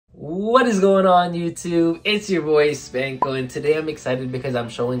What is going on, YouTube? It's your boy Spanko, and today I'm excited because I'm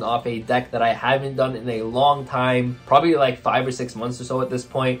showing off a deck that I haven't done in a long time, probably like 5 or 6 months or so at this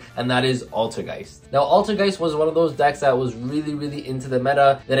point, and that is Altergeist. Now, Altergeist was one of those decks that was really into the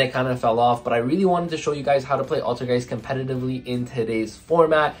meta, then it kind of fell off, but I really wanted to show you guys how to play Altergeist competitively in today's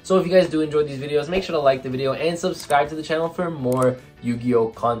format. So if you guys do enjoy these videos, make sure to like the video and subscribe to the channel for more Yu-Gi-Oh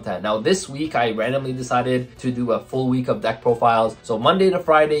content. Now this week I randomly decided to do a full week of deck profiles. So Monday to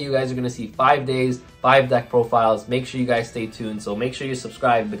Friday you guys are going to see 5 days, 5 deck profiles. Make sure you guys stay tuned. So make sure you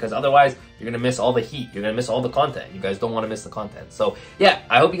subscribe because otherwise you're going to miss all the heat. You're going to miss all the content. You guys don't want to miss the content. So yeah,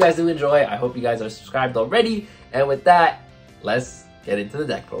 I hope you guys do enjoy. I hope you guys are subscribed already. And with that, let's get into the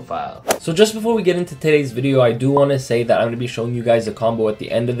deck profile. So just before we get into today's video, I do want to say that I'm going to be showing you guys a combo at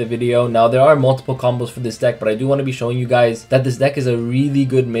the end of the video. Now there are multiple combos for this deck, but I do want to be showing you guys that this deck is a really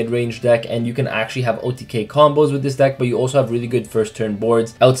good mid-range deck, and you can actually have OTK combos with this deck, but you also have really good first turn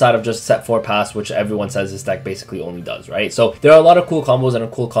boards outside of just set 4 pass, which everyone says this deck basically only does, right? So there are a lot of cool combos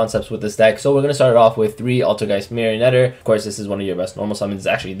and cool concepts with this deck. So we're going to start it off with 3 Altergeist Marionetter. Of course, this is one of your best normal summons. It's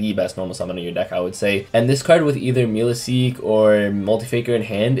actually the best normal summon in your deck, I would say. And this card with either Milaseek or Multi-Faker in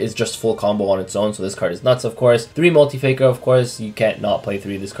hand is just full combo on its own, so this card is nuts. Of course, 3 Multi-Faker, of course, you can't not play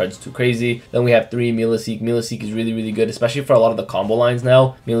 3. This card's too crazy. Then we have 3 Milaseek. Milaseek is really good, especially for a lot of the combo lines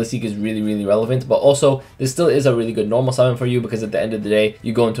now. Milaseek is really relevant, but also this still is a really good normal summon for you because at the end of the day,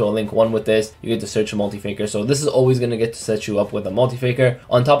 you go into a link 1 with this, you get to search a Multi-Faker, so this is always going to get to set you up with a Multi-Faker.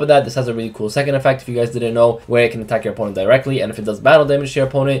 On top of that, this has a really cool second effect, if you guys didn't know, where it can attack your opponent directly, and if it does battle damage to your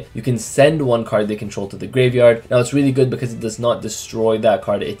opponent, you can send 1 card they control to the graveyard. Now it's really good because it does not destroy that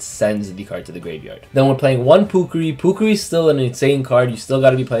card, it sends the card to the graveyard. Then we're playing 1 Pukri. Pukri is still an insane card. You still got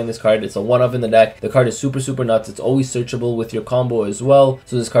to be playing this card. It's a 1-of in the deck. The card is super nuts. It's always searchable with your combo as well.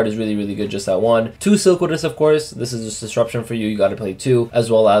 So this card is really good just at 1. 2 Silquidus, of course. This is just disruption for you. You got to play 2, as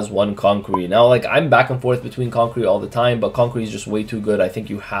well as 1 Concrete. Now, like, I'm back and forth between Concrete all the time, but Concrete is just way too good. I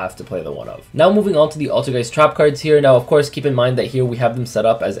think you have to play the 1-of. Now moving on to the Altergeist trap cards here. Now, of course, keep in mind that here we have them set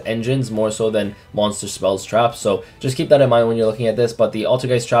up as engines more so than monster spells traps. So just keep that in mind when you're looking at this. But the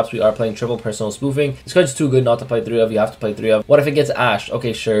Altergeist traps, we are playing triple personal spoofing. This card's too good not to play 3 of. You have to play 3 of. What if it gets ashed?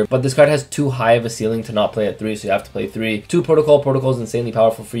 Okay, sure, but this card has too high of a ceiling to not play at 3, so you have to play 3. 2 protocol. Protocol is insanely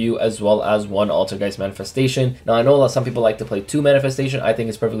powerful for you, as well as 1 Altergeist manifestation. Now I know that some people like to play 2 manifestation. I think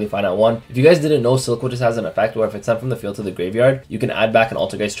it's perfectly fine at 1. If you guys didn't know, Silquidus has an effect where if it's sent from the field to the graveyard, you can add back an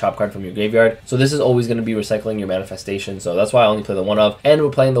Altergeist trap card from your graveyard. So this is always going to be recycling your manifestation, so that's why I only play the 1-of. And we're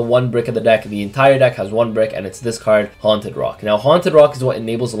playing the 1 brick of the deck. The entire deck has 1 brick, and it's this card, Haunted Rock. Now Haunted Rock is what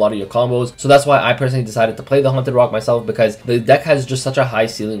enables a lot of your combos, so that's why I personally decided to play the Haunted Rock myself, because the deck has just such a high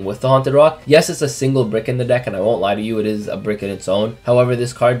ceiling with the Haunted Rock. Yes, it's a single brick in the deck, and I won't lie to you, it is a brick in its own. However,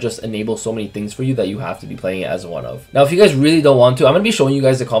 this card just enables so many things for you that you have to be playing it as a 1-of. Now, if you guys really don't want to, I'm going to be showing you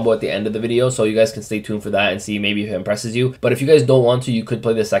guys the combo at the end of the video, so you guys can stay tuned for that and see maybe if it impresses you. But if you guys don't want to, you could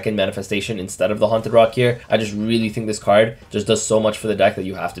play the second manifestation instead of the Haunted Rock here. I just really think this card just does so much for the deck that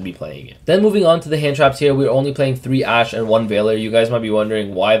you have to be playing it. Then moving on to the hand traps here, we're only playing 3 Ash and 1 Veiler. You guys might be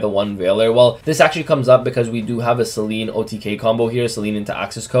wondering why the 1 Veiler. Well, this actually comes up because we do have a Selene OTK combo here, Selene into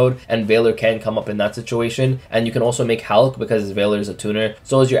Access Code, and Veiler can come up in that situation. And you can also make Hulk because Veiler is a tuner,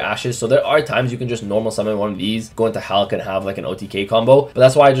 so is your Ashes. So there are times you can just normal summon 1 of these, go into Hulk and have like an OTK combo. But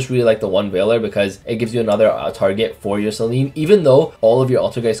that's why I just really like the 1 Veiler, because it gives you another target for your Selene, even though all of your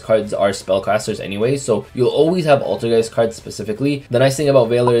Altergeist cards are spellcasters anyway, so you'll always have Altergeist cards specifically. The nice thing about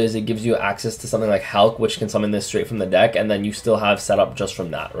Veiler is it gives you access to something like Hulk, which can summon this straight from the deck, and then you still have setup just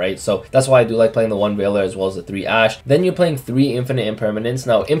from that, right? So that's why I do like playing the 1 Veiler as well as the 3 Ash. Then you're playing 3 Infinite Impermanence.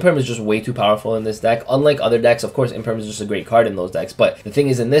 Now, Imperm is just way too powerful in this deck. Unlike other decks, of course, Imperm is just a great card in those decks, but the thing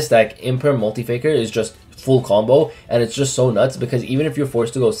is, in this deck, Imperm Multi-Faker is just full combo, and it's just so nuts because even if you're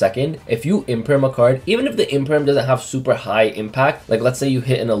forced to go second, if you imperm a card, even if the imperm doesn't have super high impact, like let's say you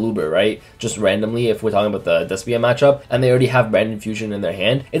hit an Aluber, right, just randomly, if we're talking about the Despia matchup, and they already have Brandon Fusion in their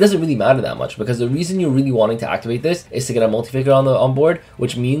hand, it doesn't really matter that much, because the reason you're really wanting to activate this is to get a Multi-Faker on board,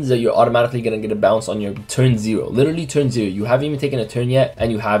 which means that you're automatically going to get a bounce on your turn 0, literally turn 0. You haven't even taken a turn yet,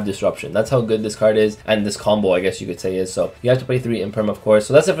 and you have Disruption. That's how good this card is, and this combo, I guess you could say, is. So you have to play 3 imperm, of course.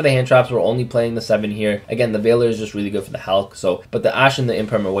 So that's it for the hand traps. We're only playing the 7 here. Again, the Veiler is just really good for the Hulk, so, but the Ash and the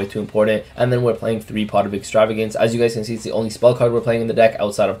imperm are way too important. And then we're playing 3 Pot of Extravagance. As you guys can see, it's the only spell card we're playing in the deck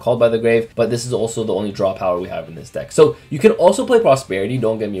outside of Called by the Grave, but this is also the only draw power we have in this deck. So you can also play Prosperity,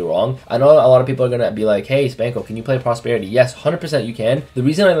 don't get me wrong. I know a lot of people are gonna be like, hey Spanko, can you play Prosperity? Yes, 100% you can. The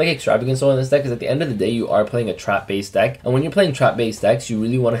reason I like Extravagance so in this deck is at the end of the day, you are playing a trap based deck, and when you're playing trap based decks, you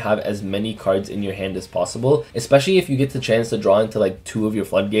really want to have as many cards in your hand as possible, especially if you get the chance to draw into like 2 of your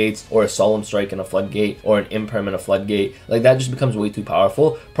floodgates, or a Solemn Strike and a floodgate, or an impermanent floodgate. Like that just becomes way too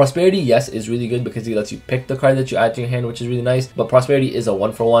powerful. Prosperity, yes, is really good because he lets you pick the card that you add to your hand, which is really nice, but Prosperity is a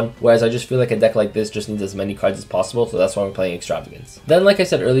 1-for-1, whereas I just feel like a deck like this just needs as many cards as possible, so that's why we're playing Extravagance. Then, like I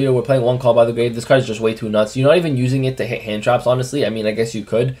said earlier, we're playing one Call by the Grave. This card is just way too nuts. You're not even using it to hit hand traps, honestly. I mean, I guess you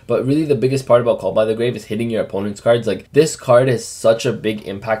could, but really the biggest part about Call by the Grave is hitting your opponent's cards. Like, this card has such a big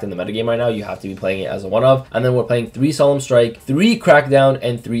impact in the metagame right now, you have to be playing it as a one-of. And then we're playing 3 Solemn Strike, 3 Crackdown,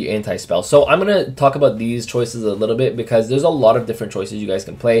 and 3 Anti-Spell. So I'm going to talk about these choices a little bit because there's a lot of different choices you guys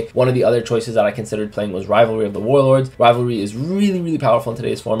can play. One of the other choices that I considered playing was Rivalry of the Warlords. Rivalry is really powerful in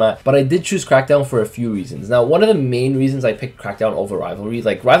today's format, but I did choose Crackdown for a few reasons. Now, one of the main reasons I picked Crackdown over Rivalry,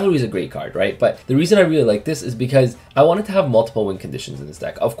 like Rivalry is a great card, right? But the reason I really like this is because I wanted to have multiple win conditions in this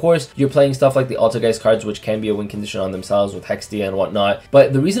deck. Of course, you're playing stuff like the Altergeist cards, which can be a win condition on themselves with Hextia and whatnot.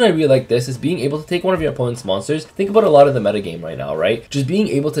 But the reason I really like this is being able to take one of your opponent's monsters. Think about a lot of the metagame right now, right? Just being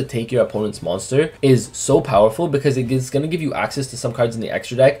able to take your opponent's monster is so powerful because it's going to give you access to some cards in the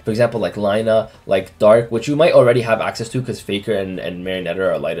extra deck. For example, like Lina, like Dark, which you might already have access to because Faker and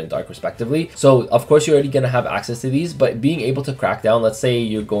Marionetta are light and dark respectively. So of course you're already going to have access to these, but being able to crack down, let's say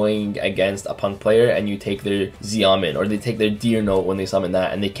you're going against a punk player and you take their Xiamen or they take their Deer Note when they summon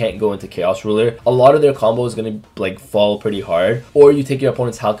that and they can't go into Chaos Ruler, a lot of their combo is going to like fall pretty hard. Or you take your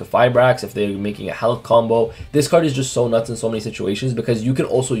opponent's Halka Fibrax if they're making a Hulk combo. This card is just so nuts in so many situations because you can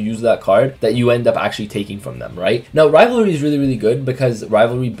also use that card that you end up actually taking from them, right? Now Rivalry is really good because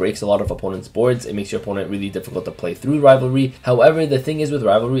Rivalry breaks a lot of opponents' boards. It makes your opponent really difficult to play through Rivalry. However, the thing is with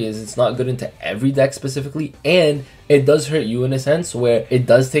Rivalry is it's not good into every deck specifically, and it does hurt you in a sense where it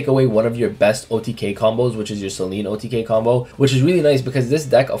does take away one of your best OTK combos, which is your Celine OTK combo, which is really nice because this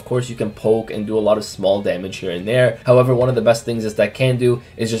deck, of course, you can poke and do a lot of small damage here and there. However, one of the best things this deck can do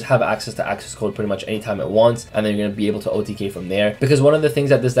is just have access to access code pretty much anytime it wants, and then you're going to be able to OTK from there. Because one of the things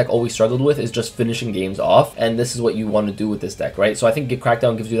that this deck always struggled with is just finishing games off, and this is what you want to do with this deck, right? So I think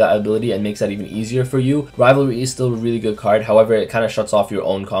Crackdown gives you that ability and makes that even easier for you. Rivalry is still a really good card, however, it kind of shuts off your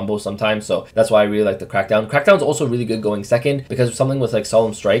own combo sometimes, so that's why I really like the Crackdown. Crackdown's also really good going second because something with like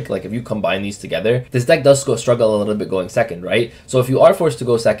Solemn Strike, like if you combine these together, this deck does struggle a little bit going second, right? So if you are forced to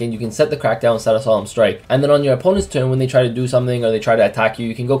go second, you can set the Crackdown, set a Solemn Strike, and then on your opponent's turn when they try to do something or they try to attack you,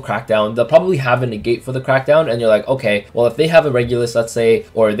 you can go Crackdown. They'll probably have a negate for the Crackdown, and you're like, okay, well if they have a Regulus, let's say,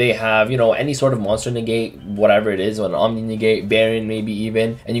 or they have, you know, any sort of monster negate, whatever it is, or an Omni negate, Baron maybe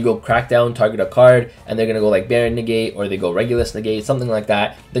even, and you go Crackdown, target a card, and they're gonna go like Baron negate, or they go Regulus negate, something like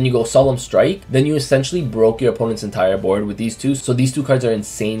that. Then you go Solemn Strike, then you essentially broke your opponent's entire board with these two. So these two cards are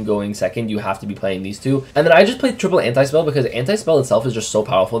insane going second. You have to be playing these two. And then I just played triple Anti-Spell because Anti-Spell itself is just so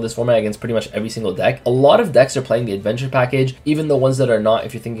powerful in this format against pretty much every single deck. A lot of decks are playing the Adventure package, even the ones that are not,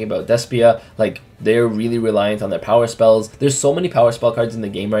 if you're thinking about Despia, like they're really reliant on their power spells. There's so many power spell cards in the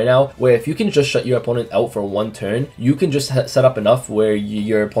game right now where if you can just shut your opponent out for one turn, you can just set up enough where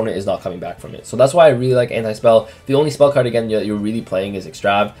your opponent is not coming back from it. So that's why I really like Anti-Spell. The only spell card again that you're really playing is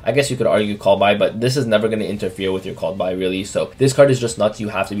Extrav. I guess you could argue Call By, but this is never going to interfere with your Called By really. So this card is just nuts. You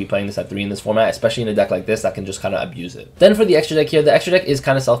have to be playing this at 3 in this format, especially in a deck like this that can just kind of abuse it. Then for the extra deck here, the extra deck is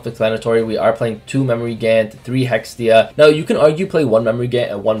kind of self-explanatory. We are playing 2 Memory Gant, 3 Hextia. Now you can argue play 1 Memory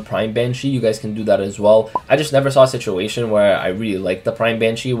Gant and 1 Prime Banshee. You guys can do that as well. I just never saw a situation where I really like the Prime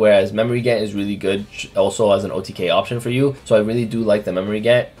Banshee, whereas Memory Gant is really good also as an OTK option for you. So I really do like the Memory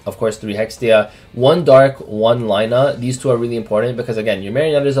Gant. Of course, 3 Hextia, 1 Dark, 1 Lina. These two are really important because again, your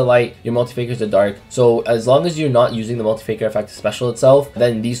Marionettas are light, your Multifakers are dark. So as long as you're not using the Multifaker effect special itself,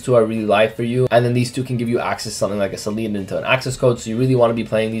 then these two are really live for you. And then these two can give you access to something like a Celine into an access code. So you really want to be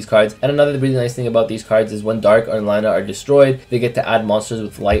playing these cards. And another really nice thing about these cards is when Dark or Lina are destroyed, they get to add monsters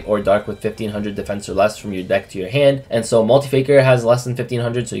with light or dark with 1500 defense or less from your deck to your hand. And so Multifaker has less than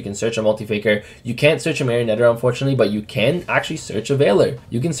 1500, so you can search a Multifaker. You can't search a Marionetta unfortunately, but you can actually search a Veiler.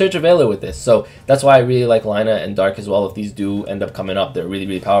 You can search a Veiler with this. So that's why I really like Lina and Dark as well. If these do end up coming up, they're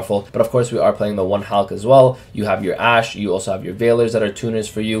really powerful. But of course we are playing the 1 Hulk as well. You have your Ash, you also have your Veilers that are tuners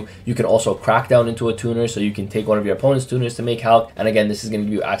for you. You can also crack down into a tuner, so you can take one of your opponent's tuners to make Hulk. And again, this is going to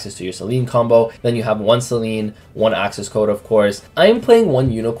give you access to your Celine combo. Then you have 1 Celine, 1 access code of course. I am playing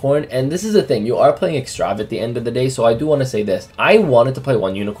 1 Unicorn, and this is the thing, you are playing Extrav at the end of the day, so I do want to say this. I wanted to play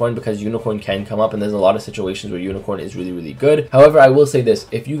 1 Unicorn because Unicorn can come up, and there's a lot of situations where Unicorn is really good. However, I will say this,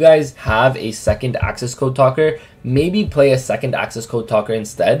 if you guys have a second access code talker, maybe play a second access code talker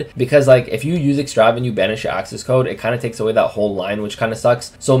instead, because like if you use Extrav and you banish your access code, it kind of takes away that whole line, which kind of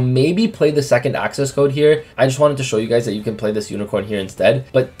sucks. So maybe play the second access code here. I just wanted to show you guys that you can play this unicorn here instead,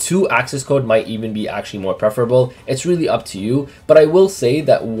 but 2 access code might even be actually more preferable. It's really up to you, but I will say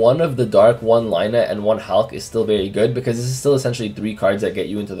that 1 of the dark, 1 Lina, and 1 Hulk is still very good, because this is still essentially 3 cards that get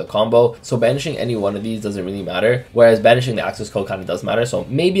you into the combo. So banishing any one of these doesn't really matter, whereas banishing the access code kind of does matter. So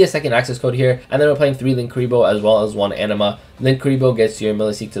maybe a second access code here, and then we're playing 3 Linkuriboh as well as 1 Anima. Linkuriboh gets your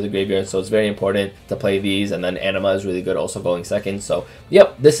Milliseek to the graveyard, so it's very important to play these, and then Anima is really good also going second. So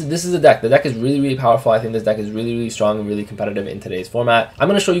yep, this is the deck. The deck is really powerful. I think this deck is really strong and really competitive in today's format. I'm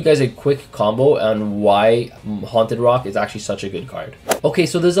going to show you guys a quick combo on why Haunted Rock is actually such a good card. Okay,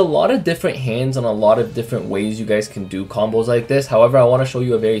 so there's a lot of different hands and a lot of different ways you guys can do combos like this. However, I want to show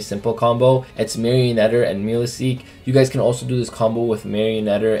you a very simple combo. It's Marionetter and Milliseek. You guys can also do this combo with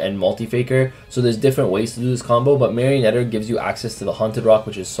Marionetter and Multi-Faker. So there's different ways to do this combo, but Marionetter gives you access to the Haunted Rock,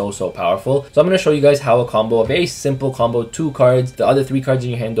 which is so powerful. So I'm going to show you guys how a combo, a very simple combo, 2 cards. The other 3 cards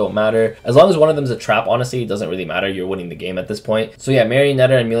in your hand don't matter. As long as one of them is a trap, honestly, it doesn't really matter. You're winning the game at this point. So yeah,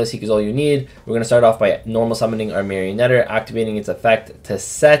 Marionetter and Milliseek is all you need. We're going to start off by normal summoning our Marionetter, activating its effect to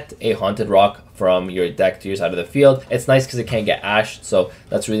set a Haunted Rock from your deck to your side of the field. It's nice because it can't get ashed, so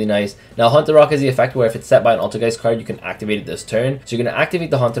that's really nice. Now, Haunted Rock has the effect where if it's set by an Altergeist card, you can activate it this turn. So you're going to activate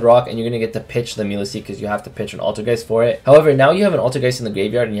the Haunted Rock, and you're going to get to pitch the Milliseek because you have to pitch an Altergeist for it. However, now you have an Altergeist in the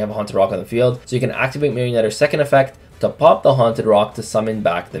graveyard and you have a Haunted Rock on the field, so you can activate Marionetter's second effect to pop the Haunted Rock to summon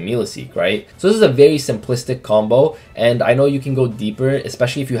back the Milliseek, right? So this is a very simplistic combo, and I know you can go deeper,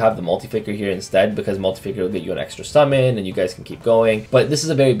 especially if you have the Multi-Faker here instead, because Multi-Faker will get you an extra summon and you guys can keep going. But this is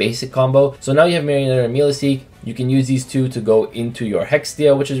a very basic combo. So now you have Marionetter and Milliseek. You can use these 2 to go into your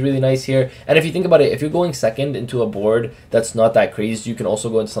Hextia, which is really nice here. And if you think about it, if you're going second into a board that's not that crazy, you can also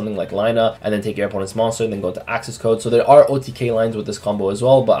go into something like Lina and then take your opponent's monster and then go into access code. So there are OTK lines with this combo as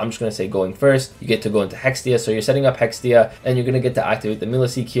well, but I'm just going to say going first, you get to go into Hextia. So you're setting up Hextia and you're going to get to activate the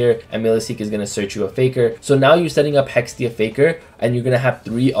Milliseek here, and Milliseek is going to search you a Faker. So now you're setting up Hextia Faker, and you're going to have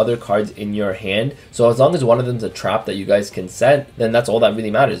 3 other cards in your hand. So as long as one of them is a trap that you guys can set, then that's all that really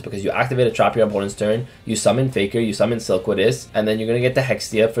matters, because you activate a trap your opponent's turn, you summon Faker, you summon Silquidus, and then you're going to get the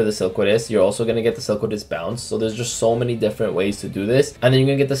Hextia for the Silquidus. You're also going to get the Silquidus bounce. So there's just so many different ways to do this. And then you're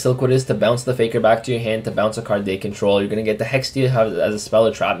going to get the Silquidus to bounce the Faker back to your hand to bounce a card they control. You're going to get the Hextia as a spell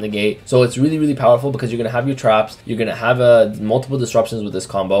or trap negate. So it's really powerful because you're going to have your traps, you're going to have multiple disruptions with this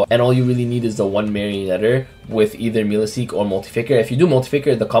combo, and all you really need is the 1 Marionetter with either Milliseek or Multi-Faker. If you do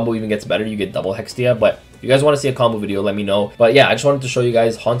Multi-Faker, the combo even gets better. You get double Hextia, but if you guys want to see a combo video, let me know. But yeah, I just wanted to show you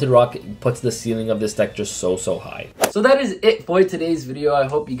guys Haunted Rock puts the ceiling of this deck just so high. So that is it for today's video. I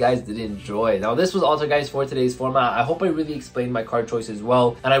hope you guys did enjoy. Now, this was Altergeist for today's format. I hope I really explained my card choices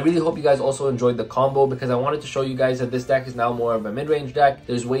well, and I really hope you guys also enjoyed the combo, because I wanted to show you guys that this deck is now more of a mid-range deck.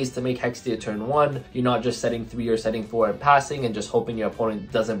 There's ways to make Hextia turn 1. You're not just setting 3 or setting 4 and passing and just hoping your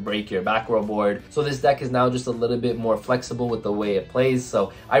opponent doesn't break your back row board. So this deck is now just a little bit more flexible with the way it plays.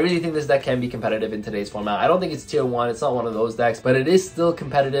 So I really think this deck can be competitive in today's format. I don't think it's tier 1. It's not one of those decks, but it is still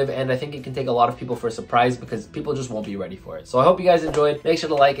competitive, and I think it can take a lot of people for a surprise because people just won't be ready for it. So I hope you guys enjoyed. Make sure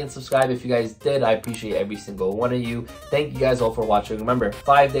to like and subscribe if you guys did. I appreciate every single one of you. Thank you guys all for watching. Remember,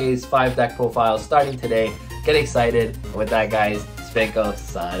 5 days, 5 deck profiles starting today. Get excited. And with that, guys, Spanko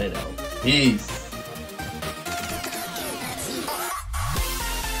signing out. Peace.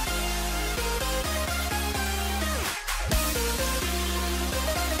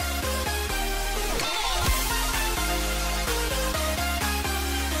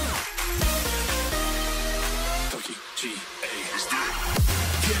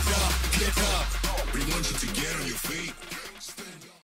 Get up, we want you to get on your feet.